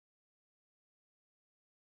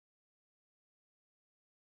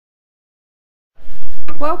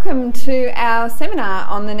Welcome to our seminar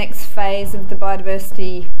on the next phase of the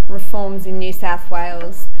biodiversity reforms in New South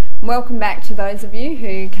Wales. Welcome back to those of you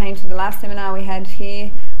who came to the last seminar we had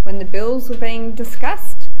here when the bills were being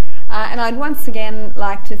discussed. And I'd once again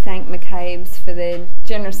like to thank McCabe's for their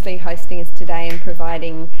generously hosting us today and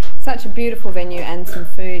providing such a beautiful venue and some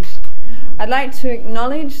food. I'd like to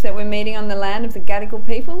acknowledge that we're meeting on the land of the Gadigal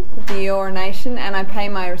people of the Eora Nation, and I pay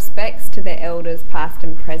my respects to their elders past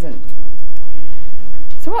and present.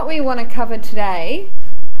 So what we want to cover today,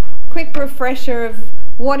 quick refresher of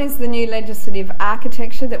what is the new legislative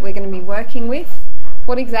architecture that we're going to be working with,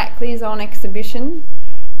 what exactly is on exhibition.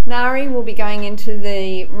 Nari will be going into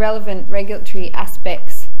the relevant regulatory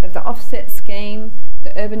aspects of the offset scheme,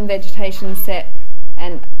 the urban vegetation SEP,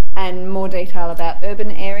 and more detail about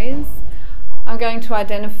urban areas. I'm going to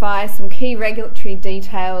identify some key regulatory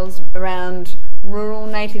details around rural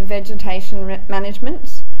native vegetation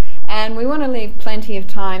management, and we want to leave plenty of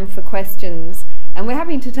time for questions. And we're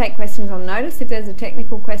happy to take questions on notice if there's a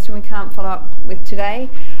technical question we can't follow up with today,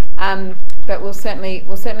 but we'll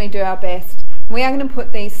certainly do our best. We are going to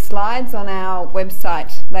put these slides on our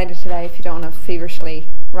website later today if you don't want to feverishly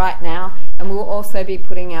right now, and we'll also be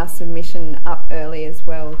putting our submission up early as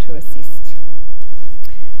well to assist.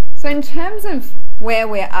 So in terms of where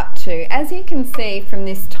we're up to, as you can see from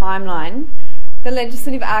this timeline, the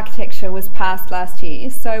legislative architecture was passed last year,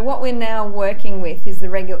 so what we're now working with is the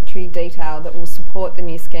regulatory detail that will support the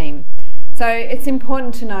new scheme. So it's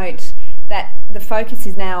important to note that the focus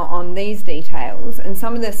is now on these details, and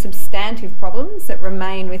some of the substantive problems that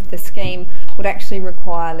remain with the scheme would actually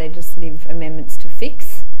require legislative amendments to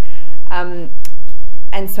fix.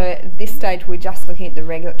 And so at this stage we're just looking at the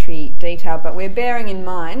regulatory detail, but we're bearing in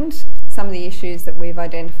mind some of the issues that we've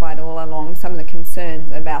identified all along, some of the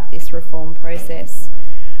concerns about this reform process.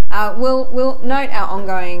 We'll note our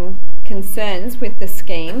ongoing concerns with the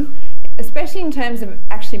scheme, especially in terms of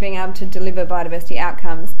actually being able to deliver biodiversity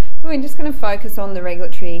outcomes, but we're just going to focus on the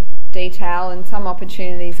regulatory detail and some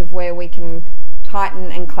opportunities of where we can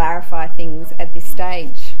tighten and clarify things at this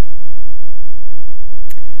stage.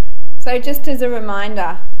 So just as a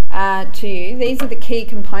reminder to you, these are the key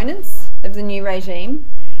components of the new regime.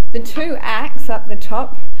 The two acts up the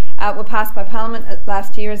top were passed by Parliament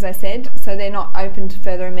last year, as I said, so they're not open to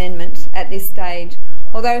further amendment at this stage.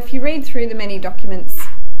 Although if you read through the many documents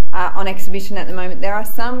on exhibition at the moment, there are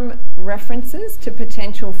some references to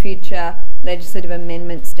potential future legislative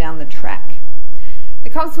amendments down the track. The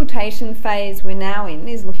consultation phase we're now in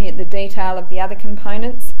is looking at the detail of the other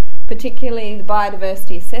components, particularly the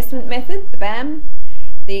biodiversity assessment method, the BAM,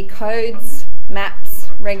 the codes, maps,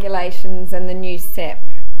 regulations, and the new SEP.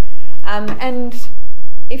 And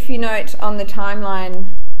if you note on the timeline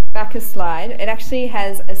back a slide, it actually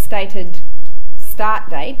has a stated start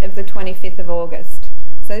date of the 25th of August.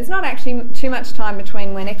 So there's not actually too much time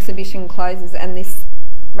between when exhibition closes and this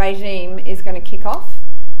regime is going to kick off.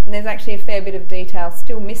 And there's actually a fair bit of detail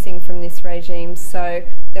still missing from this regime, so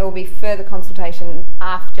there will be further consultation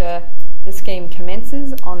after the scheme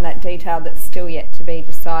commences on that detail that's still yet to be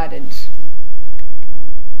decided.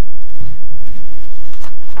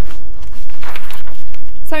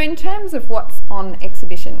 So in terms of what's on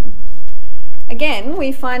exhibition, again,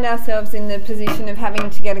 we find ourselves in the position of having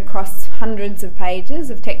to get across hundreds of pages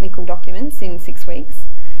of technical documents in 6 weeks.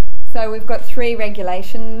 So we've got 3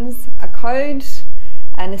 regulations, a code,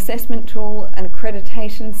 an assessment tool, an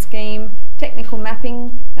accreditation scheme, technical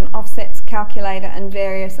mapping, an offsets calculator, and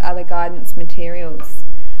various other guidance materials.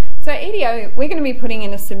 So EDO, we're going to be putting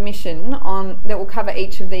in a submission that will cover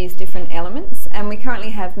each of these different elements, and we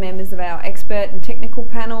currently have members of our expert and technical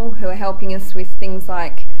panel who are helping us with things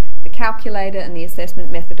like the calculator and the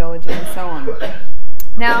assessment methodology and so on.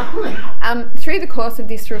 Now, through the course of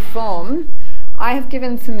this reform, I have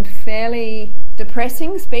given some fairly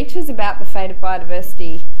depressing speeches about the fate of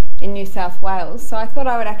biodiversity in New South Wales, so I thought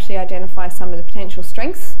I would actually identify some of the potential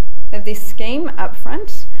strengths of this scheme up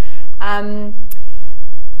front.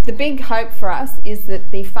 The big hope for us is that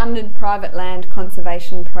the funded private land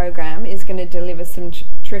conservation program is going to deliver some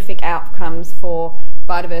terrific outcomes for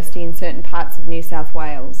biodiversity in certain parts of New South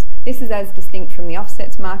Wales. This is as distinct from the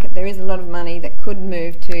offsets market. There is a lot of money that could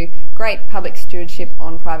move to great public stewardship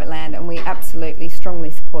on private land, and we absolutely strongly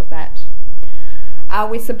support that.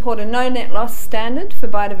 We support a no net loss standard for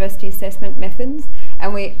biodiversity assessment methods,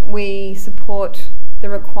 and we support the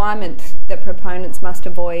requirement that proponents must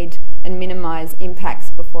avoid and minimise impacts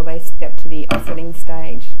before they step to the offsetting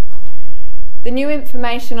stage. The new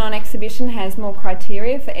information on exhibition has more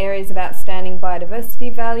criteria for areas of outstanding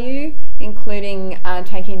biodiversity value, including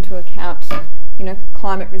taking into account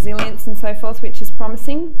climate resilience and so forth, which is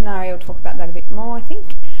promising. Nari will talk about that a bit more, I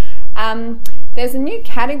think. There's a new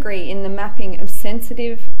category in the mapping of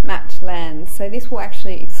sensitive mapped lands. So this will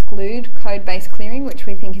actually exclude code-based clearing, which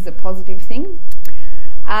we think is a positive thing.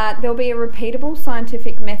 There'll be a repeatable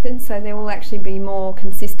scientific method, so there will actually be more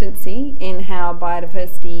consistency in how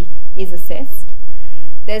biodiversity is assessed.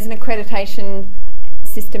 There's an accreditation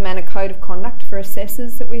system and a code of conduct for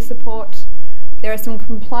assessors that we support. There are some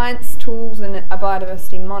compliance tools and a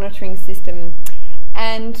biodiversity monitoring system,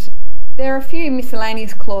 and there are a few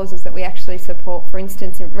miscellaneous clauses that we actually support. For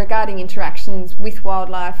instance, regarding interactions with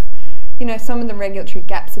wildlife, some of the regulatory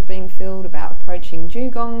gaps have been filled about approaching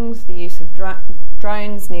dugongs, the use of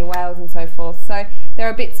drones near whales and so forth. So there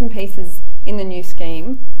are bits and pieces in the new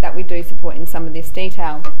scheme that we do support in some of this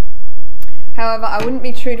detail. However, I wouldn't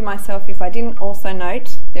be true to myself if I didn't also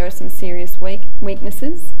note there are some serious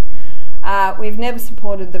weaknesses. We've never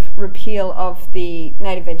supported the repeal of the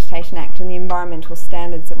Native Vegetation Act and the environmental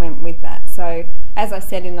standards that went with that. So, as I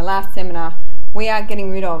said in the last seminar, we are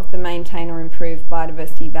getting rid of the Maintain or Improve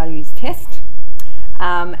Biodiversity Values test.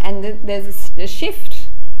 There's a shift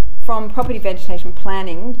from property vegetation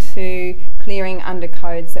planning to clearing under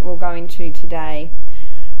codes that we'll go into today.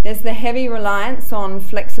 There's the heavy reliance on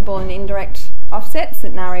flexible and indirect offsets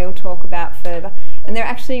that Nari will talk about further, and there are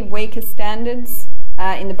actually weaker standards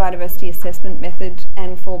in the biodiversity assessment method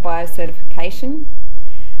and for biocertification.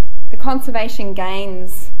 The conservation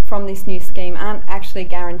gains from this new scheme aren't actually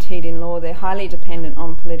guaranteed in law. They're highly dependent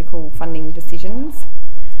on political funding decisions.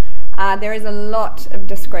 There is a lot of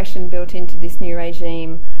discretion built into this new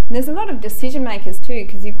regime. And there's a lot of decision makers too,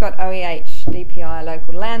 because you've got OEH, DPI,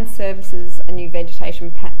 local land services, a new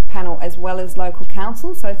vegetation panel, as well as local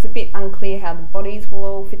council. So it's a bit unclear how the bodies will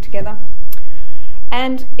all fit together.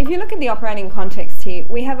 And if you look at the operating context here,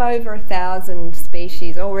 we have over 1,000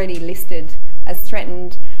 species already listed as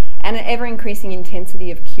threatened and an ever-increasing intensity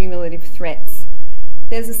of cumulative threats.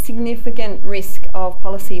 There's a significant risk of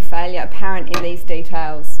policy failure apparent in these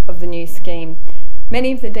details of the new scheme.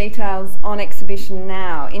 Many of the details on exhibition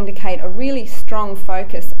now indicate a really strong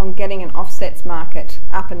focus on getting an offsets market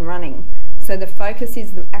up and running. So the focus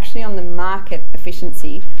is actually on the market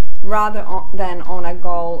efficiency rather than on a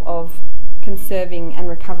goal of conserving and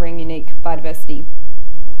recovering unique biodiversity.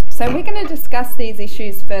 So we're going to discuss these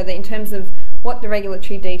issues further in terms of what the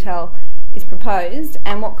regulatory detail is proposed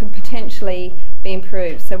and what could potentially be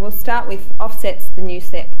improved. So we'll start with offsets, the new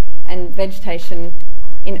step, and vegetation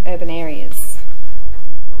in urban areas.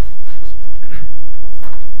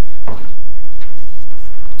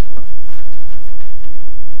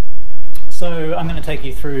 So I'm going to take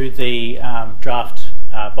you through the draft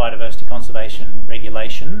Biodiversity Conservation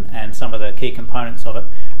Regulation and some of the key components of it.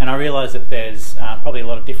 And I realise that there's probably a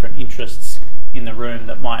lot of different interests in the room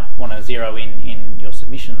that might want to zero in your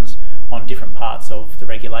submissions on different parts of the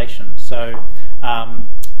regulation. So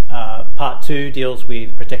Part 2 deals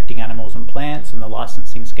with protecting animals and plants and the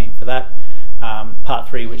licensing scheme for that. Part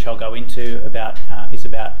 3, which I'll go into, is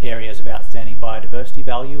about areas of outstanding biodiversity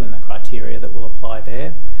value and the criteria that will apply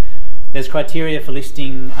there. There's criteria for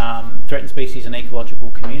listing threatened species and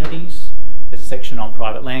ecological communities. There's a section on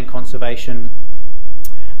private land conservation.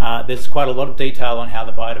 There's quite a lot of detail on how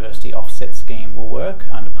the biodiversity offset scheme will work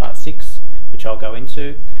under Part 6, which I'll go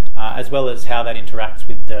into, as well as how that interacts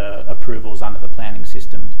with the approvals under the planning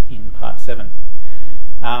system in Part 7.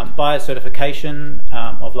 Biocertification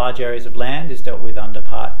of large areas of land is dealt with under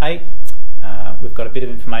Part 8. We've got a bit of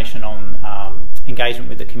information on engagement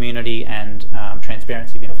with the community and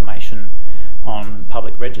transparency of information on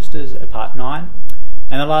public registers at Part 9.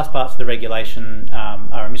 And the last parts of the regulation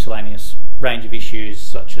are a miscellaneous range of issues,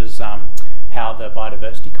 such as how the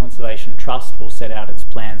Biodiversity Conservation Trust will set out its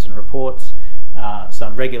plans and reports,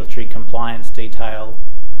 some regulatory compliance detail,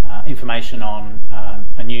 information on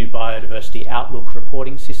a new biodiversity outlook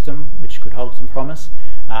reporting system, which could hold some promise,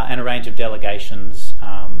 and a range of delegations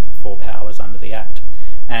for powers under the Act.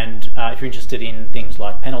 And if you're interested in things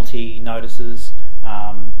like penalty notices,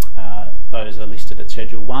 those are listed at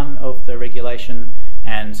Schedule 1 of the regulation,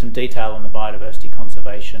 and some detail on the Biodiversity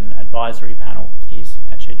Conservation Advisory Panel is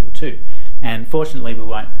at Schedule 2. And fortunately, we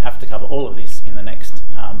won't have to cover all of this in the next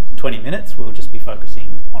 20 minutes. We'll just be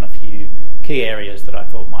focusing on a few key areas that I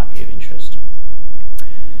thought might be of interest.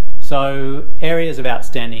 So, areas of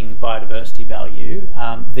outstanding biodiversity value.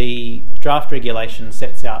 The draft regulation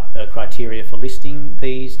sets out the criteria for listing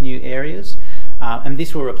these new areas, and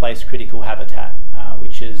this will replace critical habitat,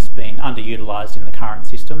 which has been underutilised in the current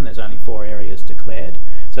system. There's only 4 areas declared.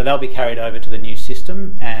 So they'll be carried over to the new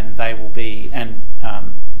system, and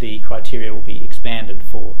the criteria will be expanded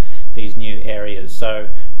for these new areas. So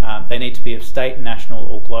they need to be of state, national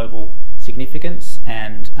or global significance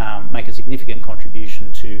and make a significant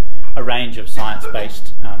contribution to a range of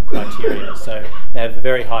science-based criteria. So they have a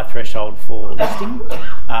very high threshold for listing,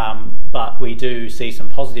 but we do see some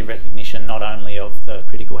positive recognition not only of the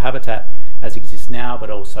critical habitat as exists now, but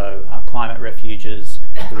also climate refuges,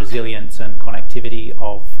 the resilience and connectivity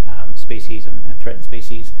of species and threatened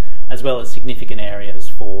species, as well as significant areas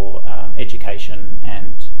for education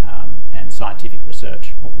and scientific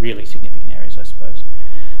research, or really significant areas, I suppose.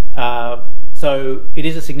 So it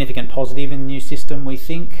is a significant positive in the new system, we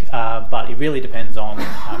think, but it really depends on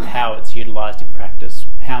how it's utilised in practice,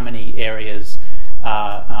 how many areas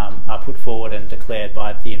are put forward and declared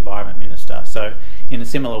by the Environment Minister. So in a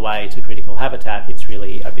similar way to critical habitat, it's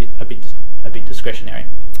really a bit discretionary.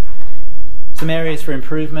 Some areas for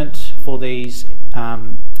improvement for these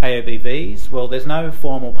AOBVs, well, there's no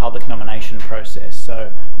formal public nomination process.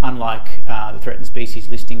 So unlike the threatened species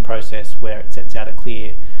listing process where it sets out a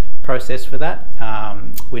clear process for that,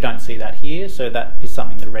 we don't see that here, so that is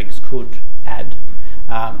something the regs could add,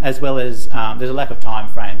 as well as there's a lack of time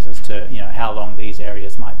frames as to how long these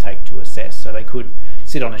areas might take to assess, so they could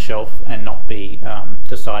sit on a shelf and not be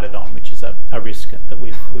decided on, which is a risk that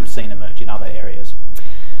we've seen emerge in other areas.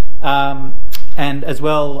 And as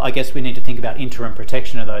well, I guess we need to think about interim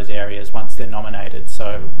protection of those areas once they're nominated.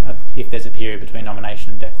 So if there's a period between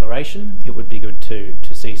nomination and declaration, it would be good to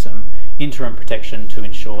see some interim protection to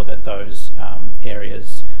ensure that those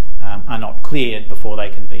areas are not cleared before they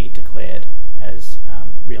can be declared as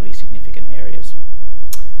really significant areas.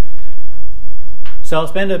 So I'll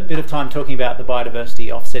spend a bit of time talking about the biodiversity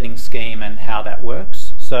offsetting scheme and how that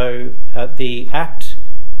works. So the Act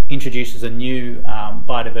introduces a new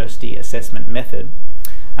biodiversity assessment method,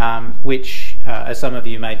 which, as some of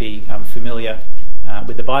you may be familiar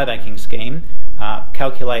with the biobanking scheme,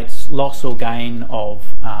 calculates loss or gain of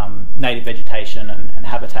native vegetation and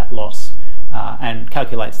habitat loss, and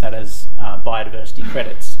calculates that as biodiversity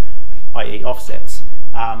credits, i.e. offsets.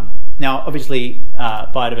 Now, obviously,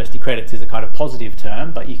 biodiversity credits is a kind of positive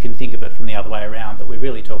term, but you can think of it from the other way around, that we're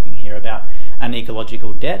really talking here about an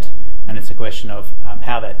ecological debt, and it's a question of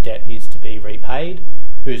how that debt is to be repaid,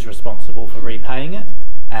 who's responsible for repaying it,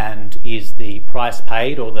 and is the price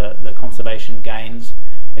paid or the conservation gains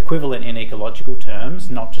equivalent in ecological terms,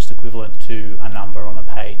 not just equivalent to a number on a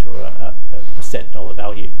page or a set dollar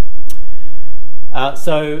value.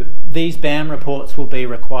 So these BAM reports will be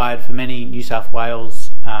required for many New South Wales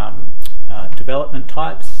development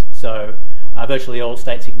types, so virtually all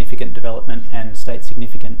state significant development and state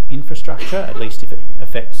significant infrastructure, at least if it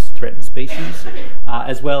affects threatened species,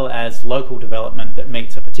 as well as local development that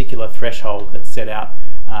meets a particular threshold that's set out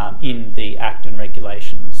in the Act and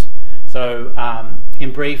regulations. So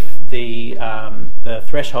in brief, the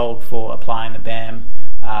threshold for applying the BAM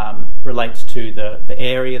relates to the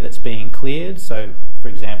area that's being cleared. So for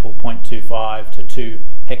example, 0.25 to 2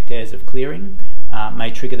 hectares of clearing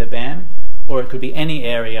may trigger the BAM, or it could be any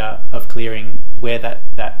area of clearing where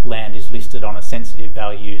that land is listed on a sensitive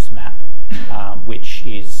values map, which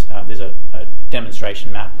is, there's a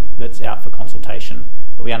demonstration map that's out for consultation,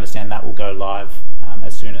 but we understand that will go live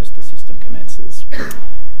as soon as the system commences.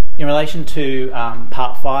 In relation to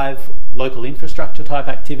Part 5, local infrastructure type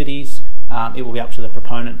activities, it will be up to the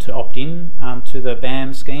proponent to opt in to the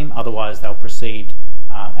BAM scheme, otherwise they'll proceed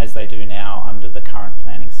as they do now under the current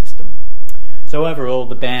planning system. So overall,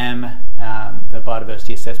 the BAM, the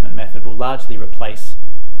biodiversity assessment method, will largely replace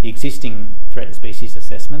the existing threatened species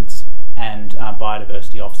assessments and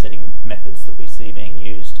biodiversity offsetting methods that we see being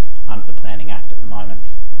used under the Planning Act at the moment.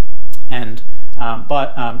 And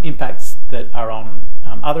impacts that are on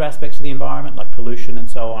other aspects of the environment, like pollution and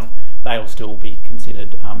so on, they will still be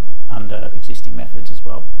considered under existing methods as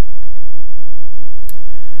well.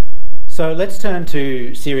 So let's turn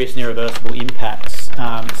to serious and irreversible impacts.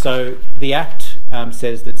 So the Act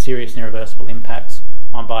says that serious and irreversible impacts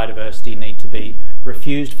on biodiversity need to be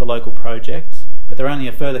refused for local projects, but they're only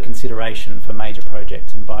a further consideration for major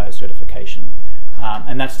projects and biocertification.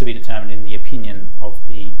 And that's to be determined in the opinion of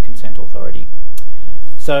the consent authority.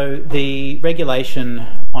 So the regulation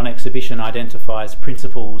on exhibition identifies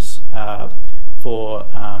principles for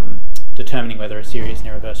determining whether a serious and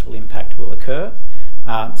irreversible impact will occur.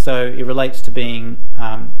 So it relates to being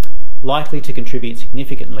likely to contribute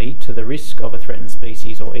significantly to the risk of a threatened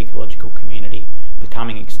species or ecological community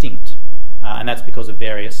becoming extinct. And that's because of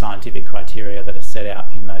various scientific criteria that are set out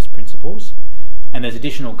in those principles. And there's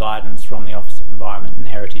additional guidance from the Office of Environment and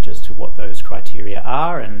Heritage as to what those criteria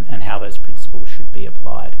are and how those principles should be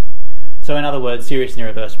applied. So in other words, serious and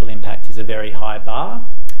irreversible impact is a very high bar,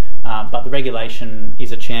 but the regulation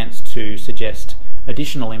is a chance to suggest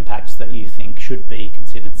additional impacts that you think should be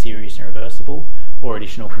considered serious and irreversible, or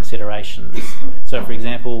additional considerations. So for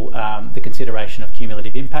example, the consideration of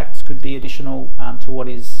cumulative impacts could be additional to what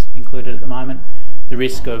is included at the moment. The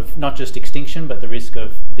risk of not just extinction, but the risk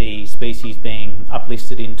of the species being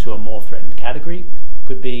uplisted into a more threatened category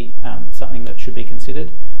could be something that should be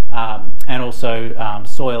considered. And also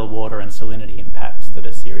soil, water and salinity impacts that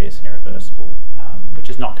are serious and irreversible, which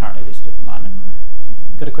is not currently listed at the moment.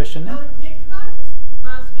 Got a question there? Yeah, can I just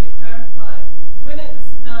ask you to clarify, when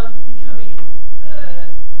it's becoming a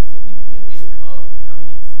significant risk of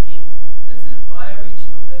becoming extinct, is it a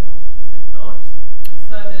bioregional level, is it not?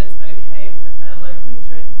 So that it's okay if a locally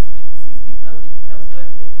threatened species becomes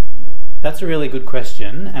locally extinct? That's a really good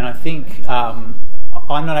question, and I think I'm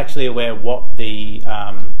not actually aware what the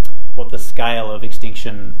scale of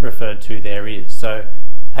extinction referred to there is. So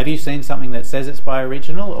have you seen something that says it's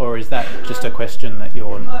bioregional, or is that just a question that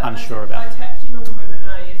you're unsure about? I tapped in on the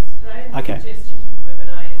webinar yesterday, and the suggestion from the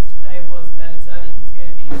webinar yesterday was that it's going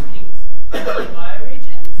to be extinct in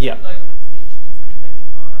bioregions. Yeah. Local extinction is completely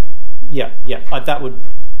fine. Yeah.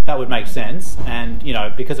 That would make sense, and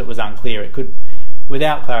because it was unclear, it could,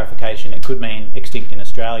 without clarification, it could mean extinct in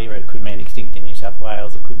Australia, it could mean extinct in New South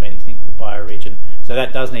Wales, it could mean extinct in the bioregion. So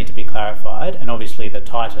that does need to be clarified, and obviously the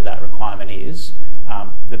tighter that requirement is,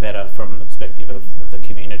 the better from the perspective of the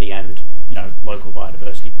community and local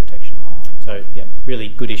biodiversity protection. So yeah, really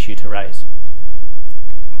good issue to raise.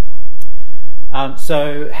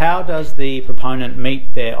 So how does the proponent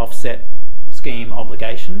meet their offset scheme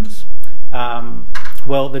obligations?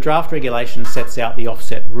 Well, the draft regulation sets out the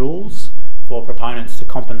offset rules for proponents to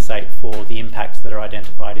compensate for the impacts that are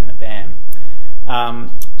identified in the BAM.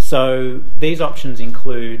 So these options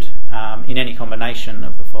include, in any combination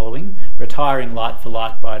of the following: retiring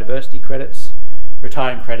like-for-like biodiversity credits,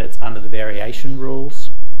 retiring credits under the variation rules,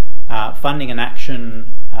 funding an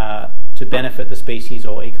action to benefit the species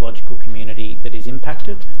or ecological community that is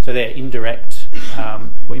impacted. So they're indirect,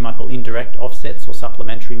 what you might call indirect offsets or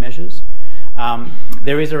supplementary measures.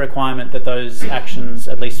 There is a requirement that those actions,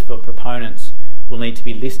 at least for proponents, will need to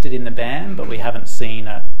be listed in the BAM, but we haven't seen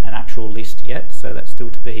an actual list yet, so that's still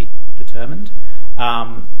to be determined.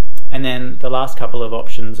 And then the last couple of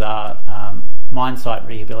options are mine site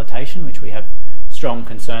rehabilitation, which we have strong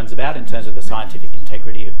concerns about in terms of the scientific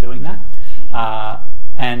integrity of doing that.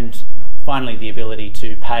 And finally, the ability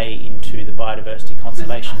to pay into the Biodiversity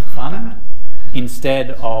Conservation Fund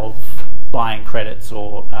instead of buying credits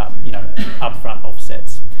or upfront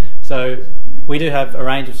offsets. So we do have a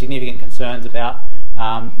range of significant concerns about,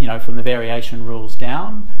 from the variation rules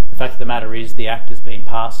down. The fact of the matter is the Act has been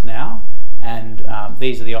passed now, and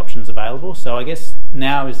these are the options available. So I guess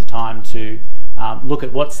now is the time to look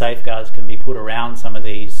at what safeguards can be put around some of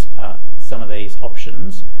these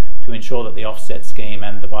options to ensure that the offset scheme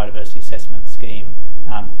and the biodiversity assessment scheme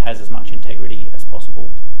has as much integrity as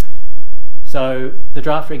possible. So the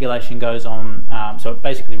draft regulation goes on, so it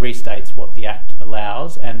basically restates what the Act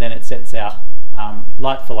allows, and then it sets out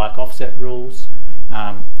like-for-like offset rules,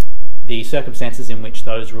 the circumstances in which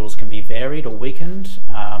those rules can be varied or weakened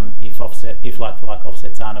if like-for-like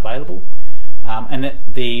offsets aren't available. And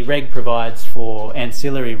the reg provides for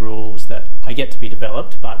ancillary rules that are yet to be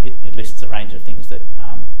developed, but it lists a range of things that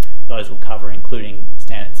those will cover, including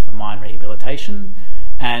standards for mine rehabilitation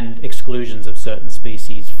and exclusions of certain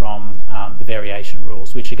species from the variation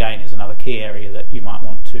rules, which again is another key area that you might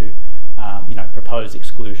want to propose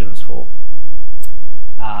exclusions for.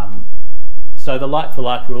 So the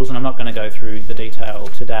like-for-like rules, and I'm not going to go through the detail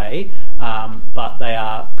today, but they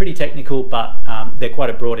are pretty technical, but they're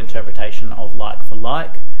quite a broad interpretation of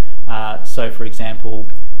like-for-like. So for example,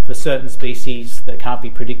 for certain species that can't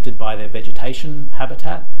be predicted by their vegetation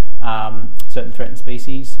habitat, certain threatened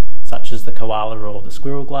species, such as the koala or the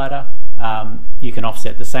squirrel glider, you can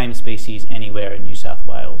offset the same species anywhere in New South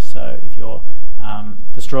Wales. So if you're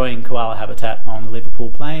destroying koala habitat on the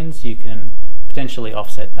Liverpool Plains, you can potentially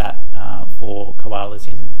offset that for koalas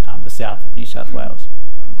in the south of New South Wales.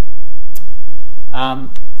 And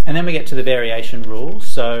then we get to the variation rules.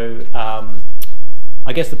 So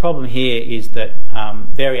I guess the problem here is that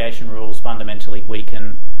variation rules fundamentally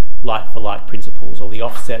weaken like-for-like principles, or the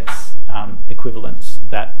offsets equivalence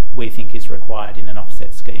that we think is required in an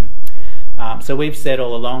offset scheme. So we've said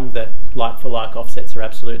all along that like-for-like offsets are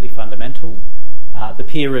absolutely fundamental. The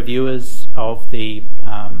peer reviewers of the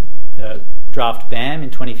draft BAM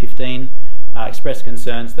in 2015 expressed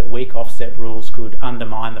concerns that weak offset rules could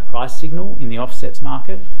undermine the price signal in the offsets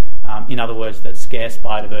market. In other words, that scarce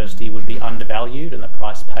biodiversity would be undervalued and the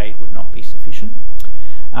price paid would not be sufficient.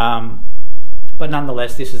 But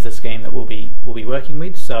nonetheless, this is the scheme that we'll be working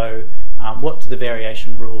with. So what do the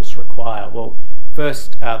variation rules require? Well,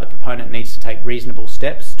 first, the proponent needs to take reasonable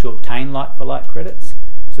steps to obtain like-for-like credits.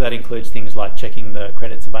 So that includes things like checking the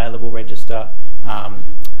credits available register,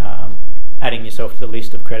 adding yourself to the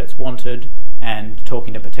list of credits wanted, and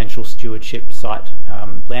talking to potential stewardship site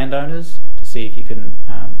landowners to see if you can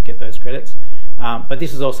get those credits. But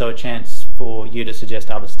this is also a chance for you to suggest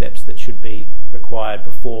other steps that should be required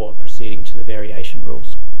before proceeding to the variation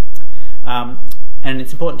rules. And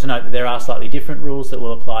it's important to note that there are slightly different rules that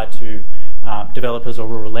will apply to developers or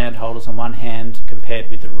rural landholders on one hand, compared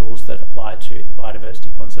with the rules that apply to the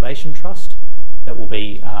Biodiversity Conservation Trust that will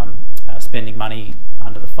be spending money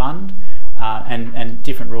under the fund, and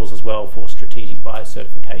different rules as well for strategic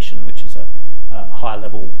biocertification, which is a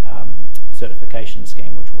high-level certification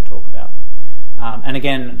scheme, which we'll talk about. And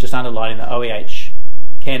again, just underlining that OEH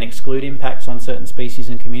can exclude impacts on certain species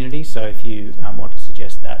and communities, so if you want to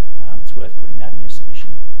suggest that, it's worth putting that in your submission.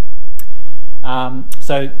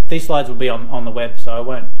 So these slides will be on the web, so I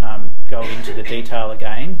won't go into the detail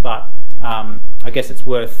again, but I guess it's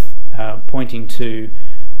worth pointing to,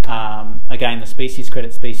 again, the species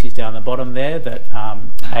credit species down the bottom there, that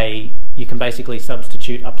you can basically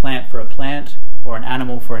substitute a plant for a plant or an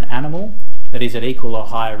animal for an animal that is at equal or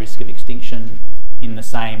higher risk of extinction in the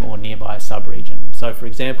same or nearby sub-region. So for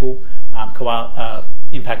example,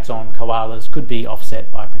 impacts on koalas could be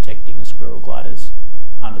offset by protecting the squirrel gliders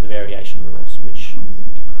under the variation rules, which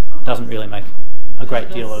doesn't really make a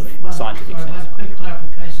great deal of scientific sense. Quick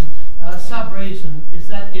clarification. Sub-region, is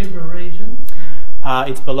that IBRA regions?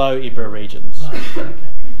 It's below IBRA regions. Right, okay.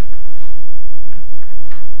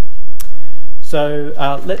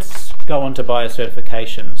 So let's go on to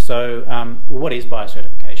biocertification. So what is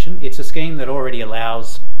biocertification? It's a scheme that already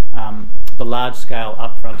allows the large-scale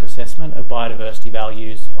upfront assessment of biodiversity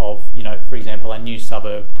values of, for example, a new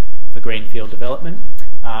suburb for greenfield development.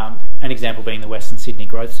 An example being the Western Sydney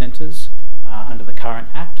Growth Centres under the current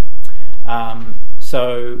Act.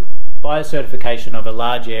 So biocertification of a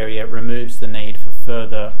large area removes the need for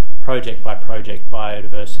further project-by-project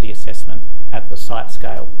biodiversity assessment at the site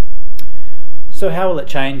scale. So how will it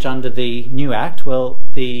change under the new Act? Well,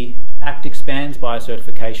 the Act expands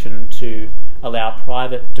biocertification to allow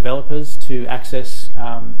private developers to access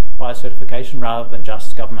biocertification rather than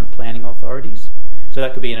just government planning authorities. So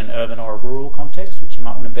that could be in an urban or a rural context, which you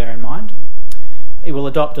might want to bear in mind. It will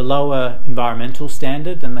adopt a lower environmental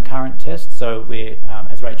standard than the current test. So we're,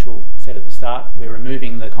 as Rachel said at the start, we're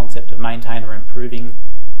removing the concept of maintain or improving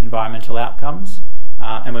environmental outcomes.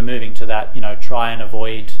 And we're moving to that, try and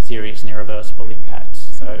avoid serious and irreversible impacts.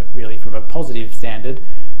 So really from a positive standard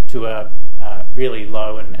to a really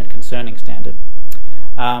low and concerning standard.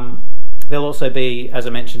 There'll also be, as I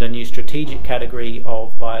mentioned, a new strategic category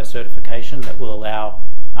of biocertification that will allow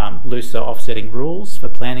looser offsetting rules for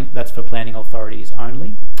planning. That's for planning authorities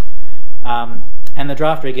only. And the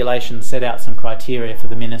draft regulations set out some criteria for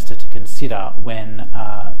the minister to consider when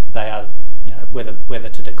they are, whether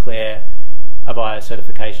to declare a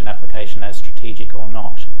biocertification application as strategic or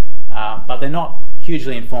not. But they're not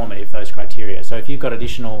hugely informative, those criteria. So if you've got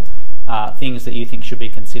additional things that you think should be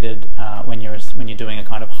considered when you're doing a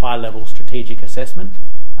kind of high-level strategic assessment,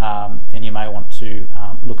 then you may want to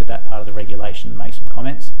look at that part of the regulation and make some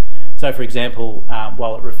comments. So for example,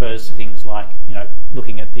 while it refers to things like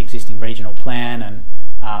looking at the existing regional plan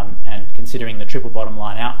and considering the triple bottom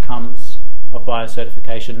line outcomes of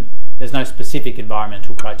biocertification, there's no specific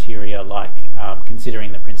environmental criteria like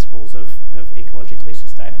considering the principles of ecologically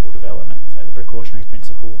sustainable development, so the precautionary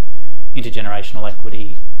principle, intergenerational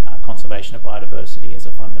equity, conservation of biodiversity as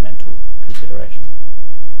a fundamental consideration.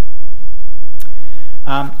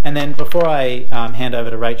 And then before I hand over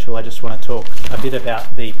to Rachel, I just want to talk a bit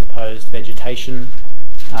about the proposed vegetation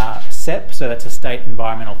SEP, so that's a state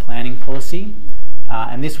environmental planning policy,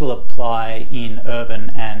 and this will apply in urban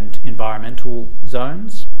and environmental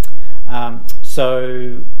zones.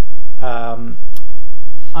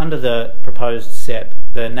 Under the proposed SEP,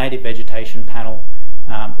 the Native Vegetation Panel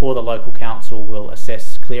or the local council will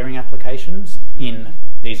assess clearing applications in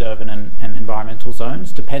these urban and environmental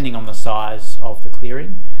zones, depending on the size of the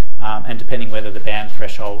clearing and depending whether the band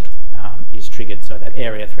threshold is triggered, so that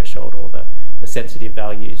area threshold or the sensitive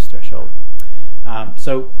values threshold.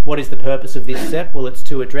 So what is the purpose of this SEP? Well, it's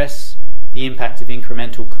to address the impact of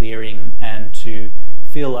incremental clearing and to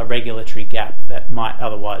fill a regulatory gap that might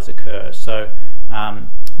otherwise occur. So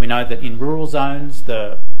we know that in rural zones,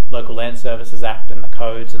 the Local Land Services Act and the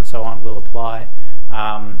codes and so on will apply.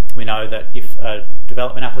 We know that if a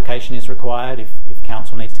development application is required, if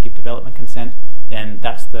council needs to give development consent, then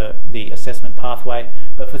that's the assessment pathway.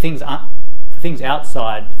 But for things things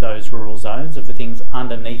outside those rural zones, of the things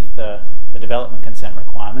underneath the development consent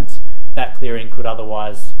requirements, that clearing could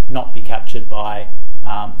otherwise not be captured by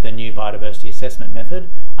the new biodiversity assessment method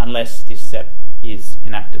unless this SEP is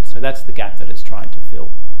enacted. So that's the gap that it's trying to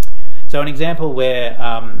fill. So an example where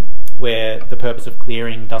the purpose of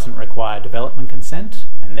clearing doesn't require development consent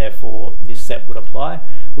and therefore this SEP would apply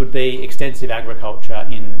would be extensive agriculture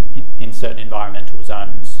in certain environmental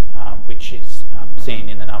zones, which is seen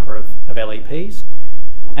in a number of LEPs.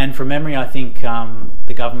 And from memory, I think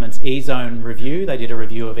the government's E-zone review, they did a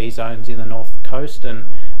review of E-zones in the North Coast, and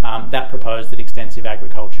that proposed that extensive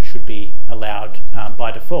agriculture should be allowed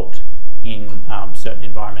by default in certain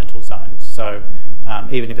environmental zones. So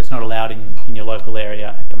even if it's not allowed in your local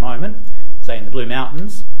area at the moment, say in the Blue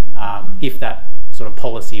Mountains, if that sort of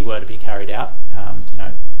policy were to be carried out,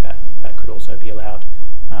 that could also be allowed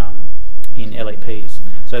in LEPs.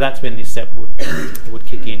 So that's when this SEP would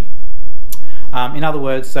kick in. In other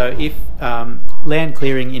words, so if land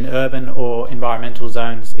clearing in urban or environmental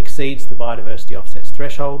zones exceeds the biodiversity offsets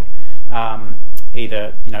threshold,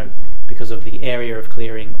 either because of the area of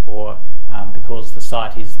clearing or because the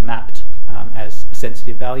site is mapped as a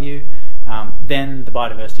sensitive value, then the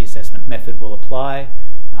biodiversity assessment method will apply.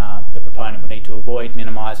 The proponent would need to avoid,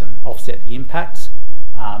 minimise and offset the impacts,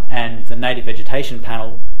 and the native vegetation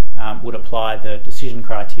panel would apply the decision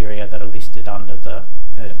criteria that are listed under the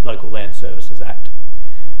Local Land Services Act,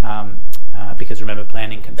 because remember,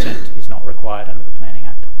 planning consent is not required under the Planning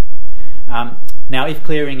Act. Now, if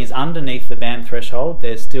clearing is underneath the ban threshold,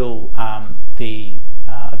 there's still the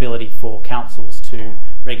ability for councils to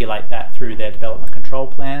regulate that through their development control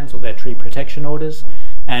plans or their tree protection orders,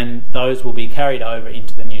 and those will be carried over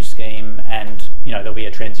into the new scheme, and there'll be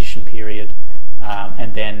a transition period,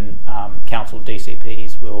 and then council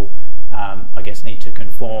DCPs will I guess need to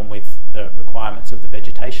conform with the requirements of the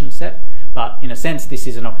vegetation SEP. But in a sense, this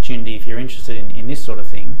is an opportunity, if you're interested in this sort of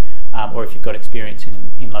thing, or if you've got experience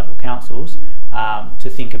in local councils, to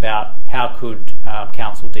think about how could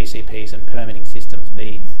council DCPs and permitting systems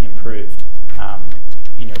be improved,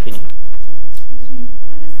 in your opinion. Excuse me,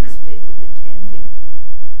 how does this fit with the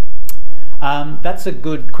 1050? That's a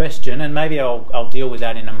good question, and maybe I'll deal with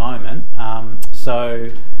that in a moment.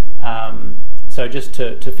 So just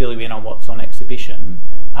to fill you in on what's on exhibition,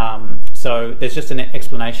 so there's just an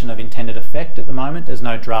explanation of intended effect at the moment. There's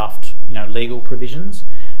no draft, legal provisions,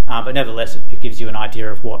 but nevertheless it gives you an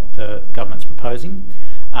idea of what the government's proposing.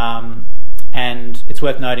 And it's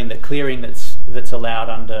worth noting that clearing that's allowed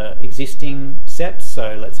under existing SEPs,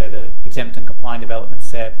 so let's say the exempt and complying development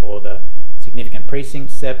SEP or the significant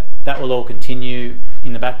precinct SEP, that will all continue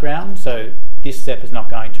in the background. So this SEP is not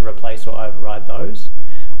going to replace or override those.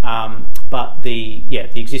 But the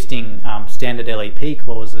existing standard LEP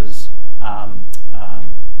clauses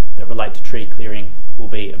that relate to tree clearing will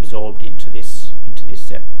be absorbed into this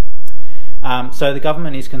SEP. So the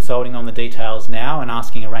government is consulting on the details now and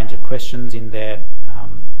asking a range of questions in their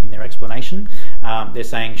explanation. They're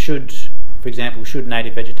saying, for example, should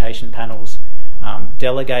native vegetation panels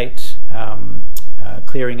delegate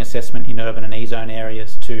clearing assessment in urban and E-zone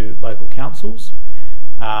areas to local councils?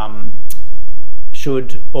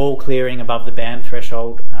 Should all clearing above the ban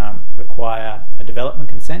threshold require a development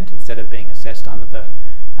consent instead of being assessed under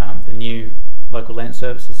the new local land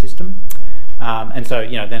services system? And so,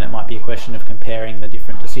 then it might be a question of comparing the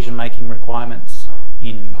different decision-making requirements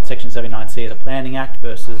in Section 79C of the Planning Act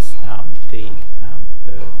versus the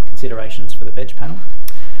considerations for the veg panel.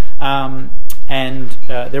 And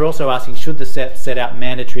they're also asking, should the SEP set out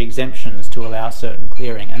mandatory exemptions to allow certain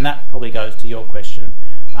clearing? And that probably goes to your question.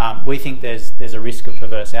 We think there's a risk of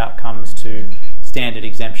perverse outcomes to standard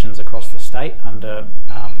exemptions across the state under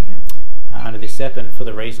this SEP, and for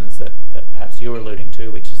the reasons that perhaps you're alluding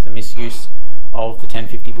to, which is the misuse of the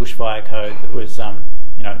 1050 bushfire code that was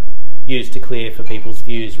used to clear for people's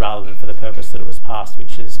views rather than for the purpose that it was passed,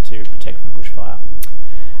 which is to protect from bushfire.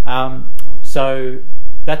 So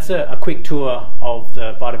that's a quick tour of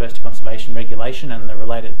the Biodiversity Conservation Regulation and the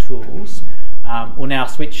related tools. We'll now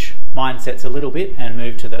switch mindsets a little bit and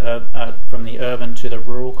move to from the urban to the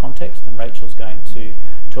rural context, and Rachel's going to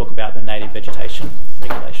talk about the native vegetation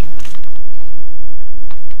regulation.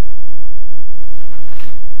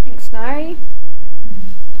 Thanks, Nari.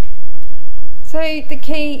 So the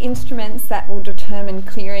key instruments that will determine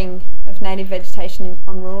clearing of native vegetation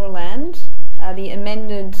on rural land are the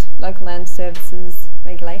amended Local Land Services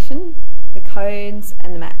Regulation, the codes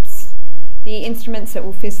and the maps. The instruments that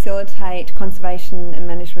will facilitate conservation and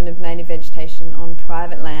management of native vegetation on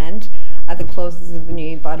private land are the clauses of the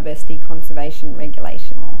new Biodiversity Conservation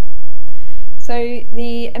Regulation. So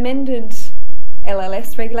the amended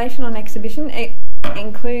LLS regulation on exhibition. It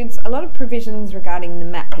includes a lot of provisions regarding the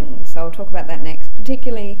mapping, so I'll talk about that next,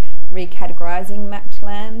 particularly recategorising mapped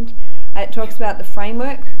land. It talks about the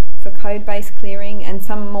framework for code-based clearing and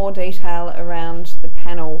some more detail around the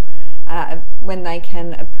panel when they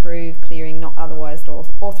can approve clearing not otherwise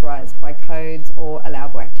authorised by codes or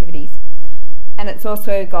allowable activities. And it's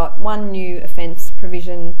also got one new offence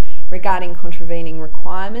provision regarding contravening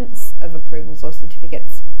requirements of approvals or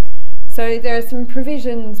certificates. So there are some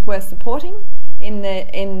provisions worth supporting in the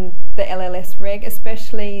LLS reg,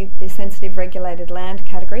 especially the sensitive regulated land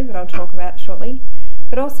category that I'll talk about shortly.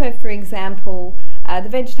 But also, for example, the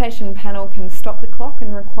vegetation panel can stop the clock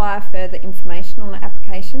and require further information on an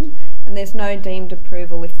application, and there's no deemed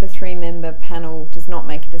approval if the 3-member panel does not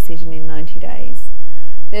make a decision in 90 days.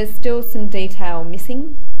 There's still some detail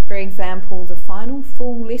missing. For example, the final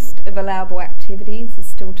full list of allowable activities is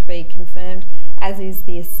still to be confirmed, as is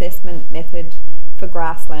the assessment method for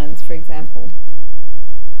grasslands, for example.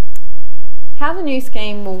 How the new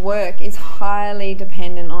scheme will work is highly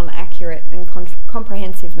dependent on accurate and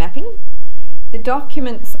comprehensive mapping. The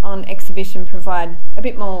documents on exhibition provide a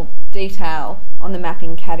bit more detail on the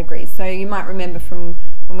mapping categories. So you might remember from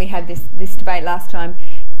when we had this debate last time,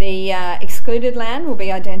 the excluded land will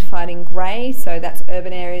be identified in grey, so that's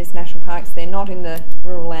urban areas, national parks. They're not in the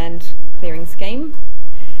rural land clearing scheme.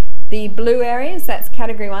 The blue areas, that's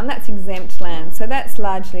category 1, that's exempt land. So that's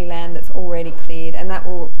largely land that's already cleared, and that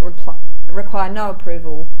will require no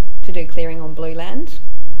approval to do clearing on blue land.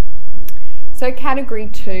 So category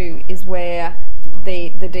 2 is where the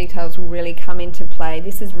details will really come into play.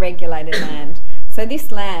 This is regulated land. So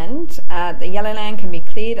this land, the yellow land, can be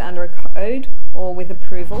cleared under a code or with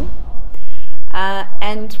approval.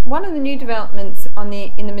 And one of the new developments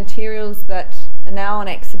in the materials that are now on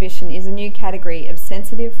exhibition is a new category of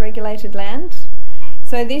sensitive regulated land.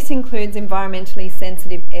 So this includes environmentally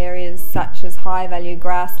sensitive areas such as high-value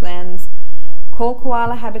grasslands, core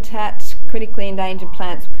koala habitat, critically endangered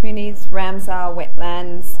plants or communities, Ramsar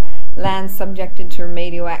wetlands, land subjected to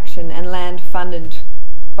remedial action, and land funded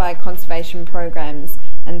by conservation programs,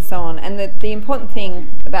 and so on. And the important thing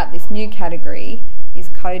about this new category is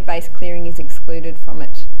code-based clearing is excluded from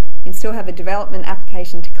it. You can still have a development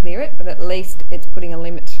application to clear it, but at least it's putting a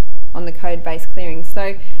limit on the code-based clearing.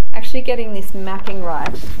 So actually getting this mapping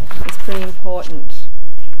right is pretty important.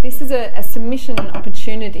 This is a submission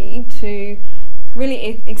opportunity to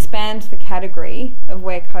really expand the category of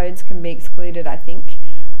where codes can be excluded, I think.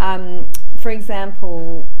 For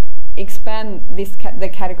example, expand the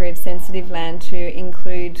category of sensitive land to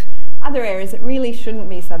include other areas that really shouldn't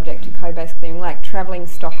be subject to code-based clearing, like travelling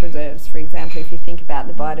stock reserves, for example, if you think about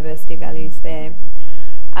the biodiversity values there.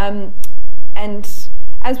 And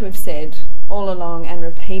as we've said all along and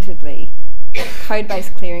repeatedly,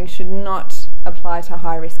 code-based clearing should not apply to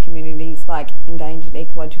high-risk communities like endangered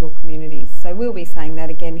ecological communities. So we'll be saying that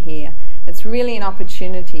again here. It's really an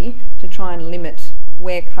opportunity to try and limit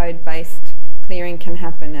where code-based clearing can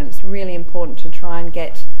happen, and it's really important to try and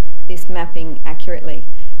get this mapping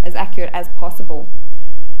as accurate as possible.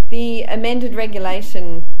 The amended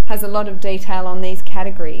regulation has a lot of detail on these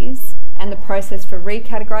categories and the process for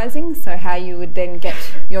recategorising, so how you would then get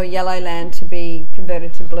your yellow land to be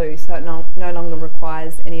converted to blue, so it no longer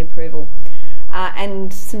requires any approval.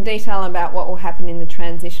 And some detail about what will happen in the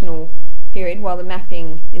transitional period while the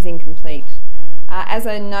mapping is incomplete. As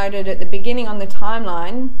I noted at the beginning on the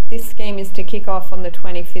timeline, this scheme is to kick off on the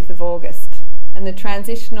 25th of August, and the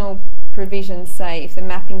transitional provisions say if the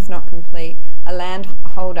mapping's not complete, a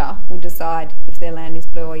landholder will decide if their land is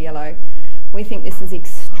blue or yellow. We think this is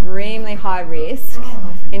extremely high risk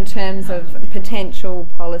in terms of potential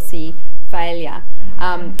policy failure,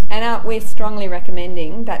 and we're strongly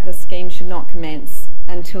recommending that the scheme should not commence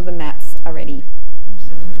until the maps are ready.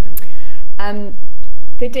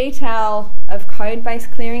 The detail of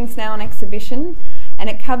code-based clearing is now on exhibition, and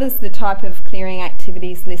it covers the type of clearing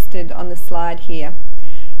activities listed on the slide here.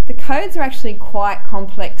 The codes are actually quite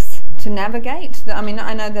complex to navigate. I mean,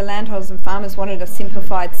 I know the landholders and farmers wanted a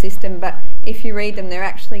simplified system, but if you read them, they're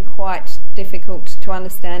actually quite difficult to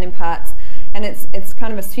understand in parts, and it's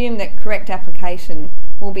kind of assumed that correct application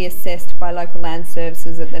will be assessed by local land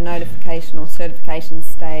services at the notification or certification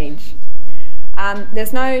stage.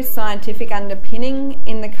 There's no scientific underpinning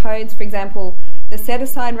in the codes. For example, the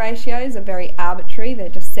set-aside ratios are very arbitrary, they're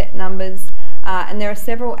just set numbers, and there are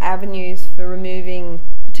several avenues for removing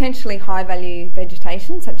potentially high-value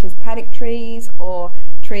vegetation, such as paddock trees or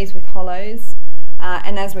trees with hollows.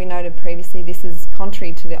 And as we noted previously, this is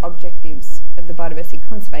contrary to the objectives of the Biodiversity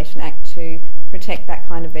Conservation Act to protect that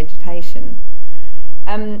kind of vegetation.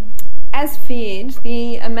 as feared,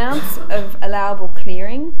 the amounts of allowable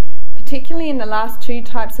clearing, particularly in the last two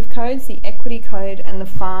types of codes, the equity code and the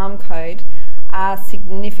farm code, are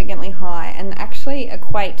significantly high and actually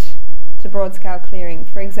equate to broad-scale clearing.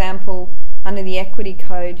 For example, under the equity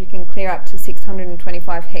code, you can clear up to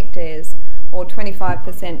 625 hectares, or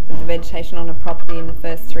 25% of the vegetation on a property in the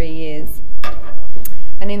first 3 years.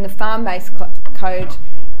 And in the farm-based code,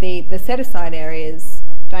 the set-aside areas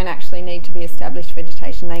don't actually need to be established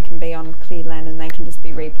vegetation. They can be on cleared land and they can just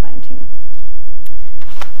be replanting.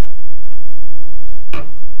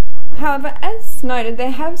 However, as noted,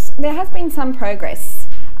 there has been some progress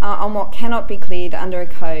on what cannot be cleared under a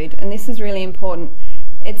code, and this is really important.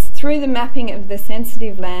 It's through the mapping of the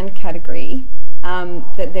sensitive land category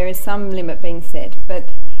that there is some limit being set, but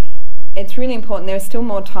it's really important. There is still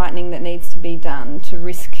more tightening that needs to be done to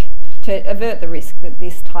avert the risk that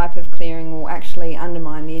this type of clearing will actually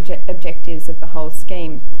undermine the objectives of the whole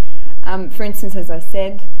scheme. For instance, as I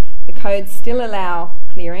said, the codes still allow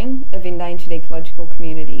clearing of endangered ecological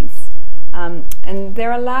communities. And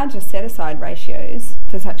there are larger set-aside ratios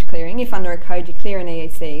for such clearing. If under a code you clear an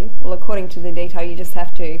EEC, well, according to the detail, you just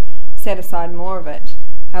have to set aside more of it.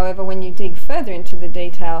 However, when you dig further into the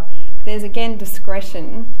detail, there's again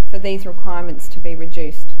discretion for these requirements to be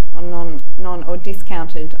reduced on or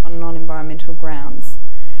discounted on non-environmental grounds.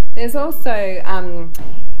 There's also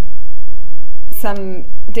some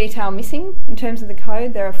detail missing in terms of the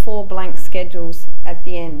code. There are 4 blank schedules at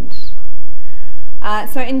the end.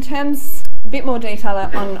 So in terms, a bit more detail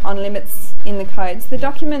on limits in the codes. The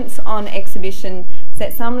documents on exhibition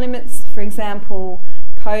set some limits. For example,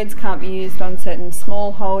 codes can't be used on certain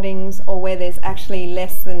small holdings or where there's actually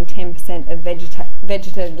less than 10% of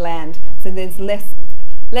vegetated land. So there's less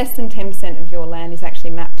than 10% of your land is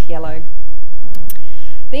actually mapped yellow.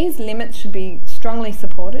 These limits should be strongly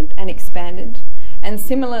supported and expanded. And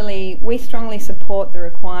similarly, we strongly support the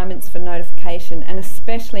requirements for notification and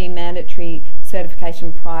especially mandatory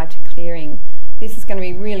certification prior to clearing. This is going to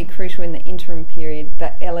be really crucial in the interim period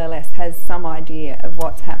that LLS has some idea of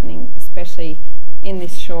what's happening, especially in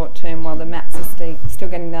this short term while the maps are still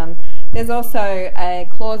getting done. There's also a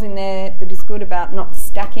clause in there that is good about not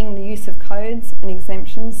stacking the use of codes and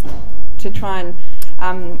exemptions to try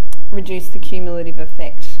and reduce the cumulative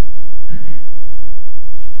effect.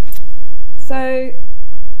 So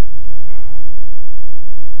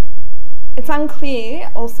it's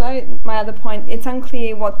unclear, also, my other point, it's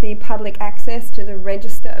unclear what the public access to the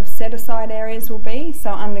register of set-aside areas will be.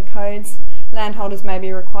 So under codes, landholders may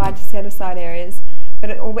be required to set aside areas, but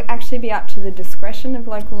it will actually be up to the discretion of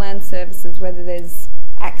local land services whether there's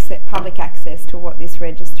public access to what this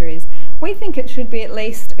register is. We think it should be at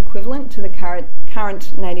least equivalent to the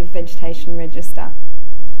current native vegetation register.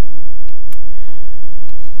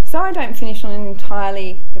 So I don't finish on an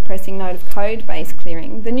entirely depressing note of code-based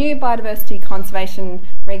clearing. The new Biodiversity Conservation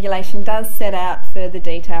Regulation does set out further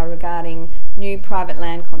detail regarding new private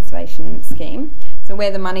land conservation scheme, so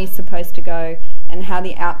where the money is supposed to go and how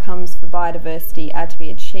the outcomes for biodiversity are to be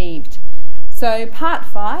achieved. So Part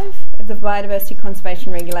 5 of the Biodiversity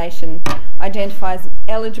Conservation Regulation identifies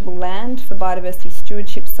eligible land for biodiversity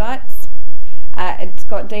stewardship sites. It's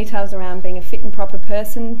got details around being a fit and proper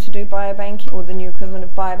person to do biobanking, or the new equivalent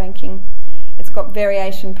of biobanking. It's got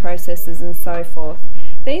variation processes and so forth.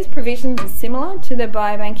 These provisions are similar to the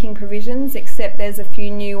biobanking provisions, except there's a few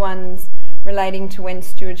new ones relating to when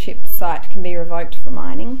stewardship site can be revoked for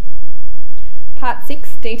mining. Part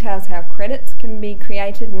 6 details how credits can be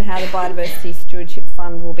created and how the Biodiversity Stewardship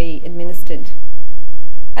Fund will be administered.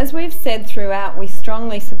 As we've said throughout, we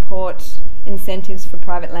strongly support incentives for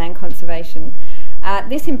private land conservation.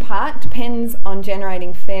 This in part depends on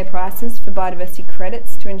generating fair prices for biodiversity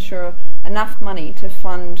credits to ensure enough money to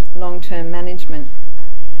fund long-term management.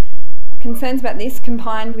 Concerns about this,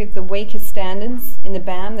 combined with the weaker standards in the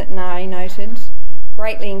BAM that Nari noted,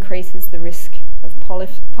 greatly increases the risk of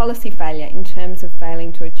policy failure in terms of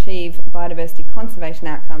failing to achieve biodiversity conservation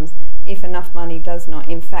outcomes if enough money does not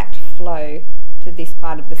in fact flow to this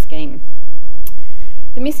part of the scheme.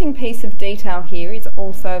 The missing piece of detail here is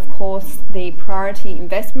also, of course, the priority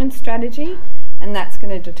investment strategy, and that's going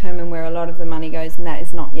to determine where a lot of the money goes, and that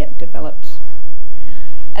is not yet developed.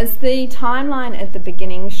 As the timeline at the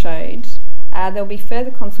beginning showed, there'll be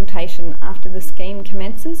further consultation after the scheme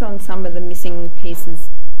commences on some of the missing pieces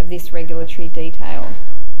of this regulatory detail.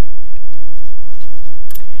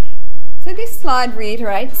 So this slide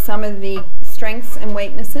reiterates some of the strengths and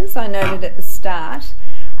weaknesses I noted at the start,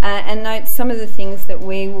 and notes some of the things that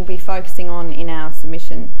we will be focusing on in our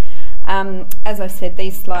submission. As I said,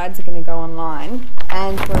 these slides are going to go online,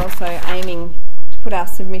 and we're also aiming to put our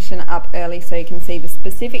submission up early so you can see the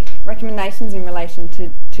specific recommendations in relation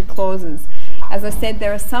to clauses. As I said,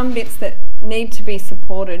 there are some bits that need to be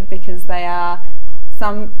supported because they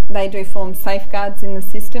do form safeguards in the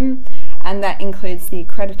system, and that includes the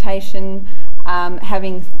accreditation,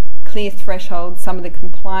 having clear thresholds, some of the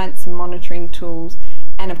compliance and monitoring tools,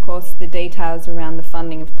 and of course the details around the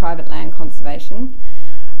funding of private land conservation.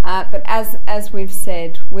 But as we've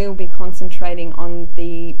said, we'll be concentrating on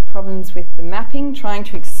the problems with the mapping, trying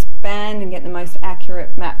to expand and get the most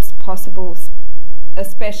accurate maps possible,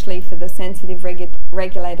 especially for the sensitive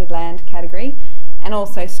regulated land category, and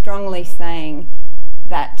also strongly saying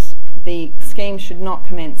that the scheme should not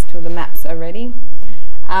commence till the maps are ready.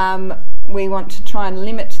 We want to try and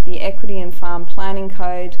limit the equity and farm planning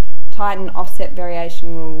code, tighten offset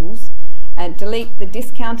variation rules, and delete the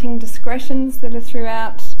discounting discretions that are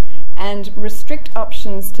throughout, and restrict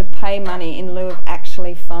options to pay money in lieu of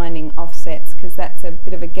actually finding offsets, because that's a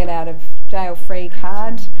bit of a get out of jail free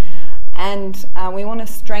card. And we want to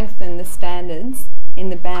strengthen the standards in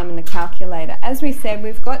the BAM and the calculator. As we said,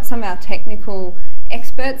 we've got some of our technical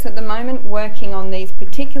experts at the moment working on these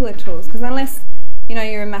particular tools, because unless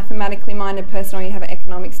you're a mathematically minded person or you have an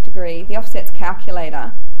economics degree, the offsets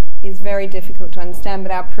calculator is very difficult to understand,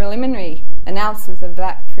 but our preliminary analysis of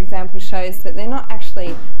that, for example, shows that they're not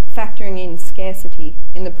actually factoring in scarcity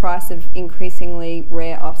in the price of increasingly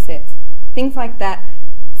rare offsets. Things like that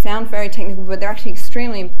sound very technical, but they're actually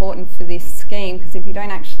extremely important for this scheme, because if you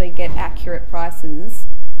don't actually get accurate prices,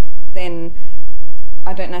 then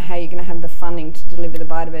I don't know how you're going to have the funding to deliver the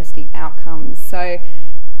biodiversity outcomes. So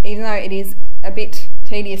even though it is a bit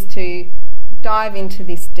tedious to dive into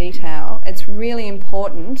this detail, it's really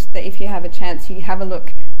important that if you have a chance, you have a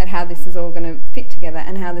look at how this is all going to fit together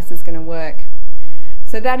and how this is going to work.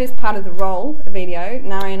 So that is part of the role of EDO.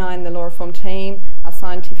 Nari and I and the law reform team, our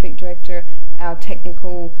scientific director, our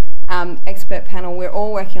technical expert panel, we're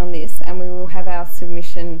all working on this, and we will have our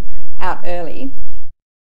submission out early.